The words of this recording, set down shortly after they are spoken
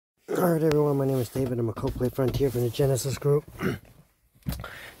Alright everyone, my name is David. I'm a co-play frontier from the Genesis group.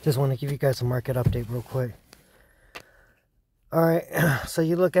 Just want to give you guys a market update real quick. Alright, so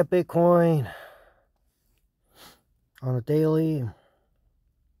you look at Bitcoin on a daily.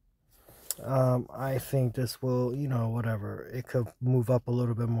 I think this will, whatever. It could move up a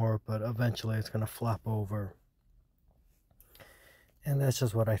little bit more, but eventually it's going to flop over. And that's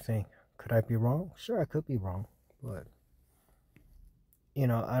just what I think. Could I be wrong? Sure, I could be wrong, but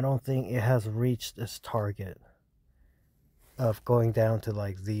I don't think it has reached its target of going down to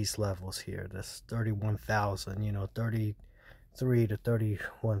like these levels here. This 31,000, 33 to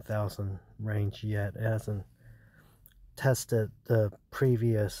 31,000 range yet. It hasn't tested the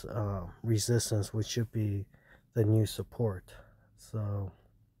previous resistance, which should be the new support. So,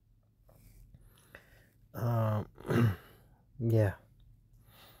 yeah.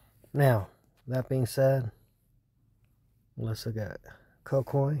 Now, that being said, let's look at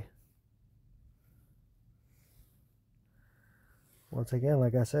KOK. Once again,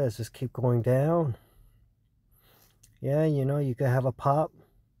 like I said, it's just keep going down. Yeah, you could have a pop,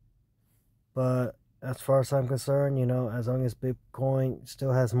 but as far as I'm concerned, as long as Bitcoin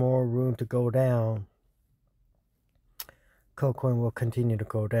still has more room to go down, KOK will continue to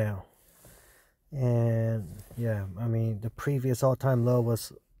go down. And yeah, I mean, the previous all-time low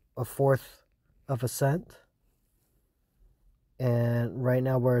was 1/4 of a cent. And right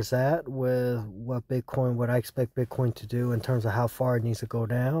now where it's at with what I expect Bitcoin to do in terms of how far it needs to go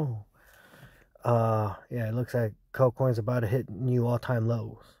down, yeah, it looks like KOK's about to hit new all-time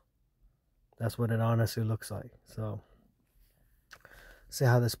lows. That's what it honestly looks like. So see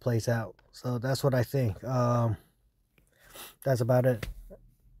how this plays out. So that's what I think. That's about it.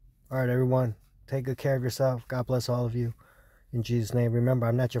 All right, everyone, take good care of yourself. God bless all of you. In Jesus' name, remember,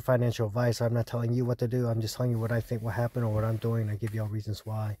 I'm not your financial advisor. I'm not telling you what to do. I'm just telling you what I think will happen or what I'm doing. I give you all reasons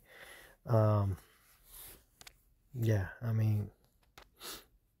why. Yeah, I mean,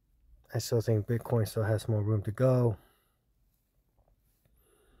 I still think Bitcoin still has more room to go.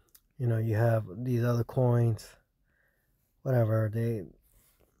 You have these other coins, whatever, they,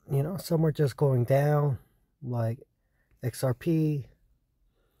 some are just going down, like XRP.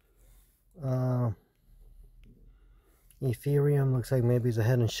 Ethereum looks like maybe it's a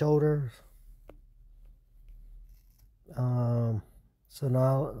head and shoulders. Solana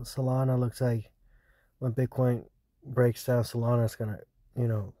looks like when Bitcoin breaks down, Solana is gonna,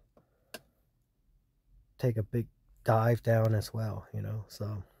 take a big dive down as well,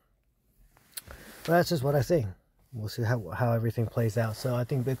 so. But that's just what I think. We'll see how everything plays out. So I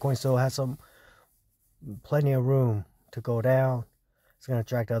think Bitcoin still has plenty of room to go down. It's going to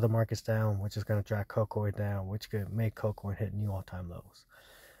drag the other markets down, which is going to drag KOK down, which could make KOK hit new all-time lows.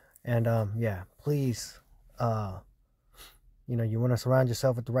 And yeah, please, you want to surround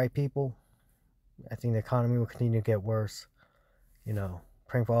yourself with the right people. I think the economy will continue to get worse.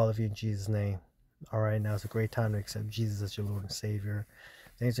 Praying for all of you in Jesus' name. All right, now it's a great time to accept Jesus as your Lord and Savior.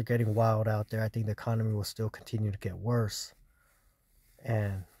 Things are getting wild out there. I think the economy will still continue to get worse.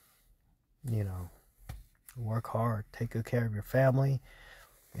 And, work hard. Take good care of your family.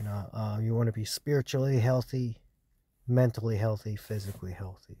 You want to be spiritually healthy, mentally healthy, physically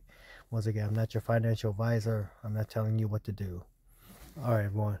healthy. Once again, I'm not your financial advisor. I'm not telling you what to do. All right,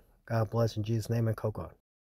 everyone. God bless in Jesus' name and KOK.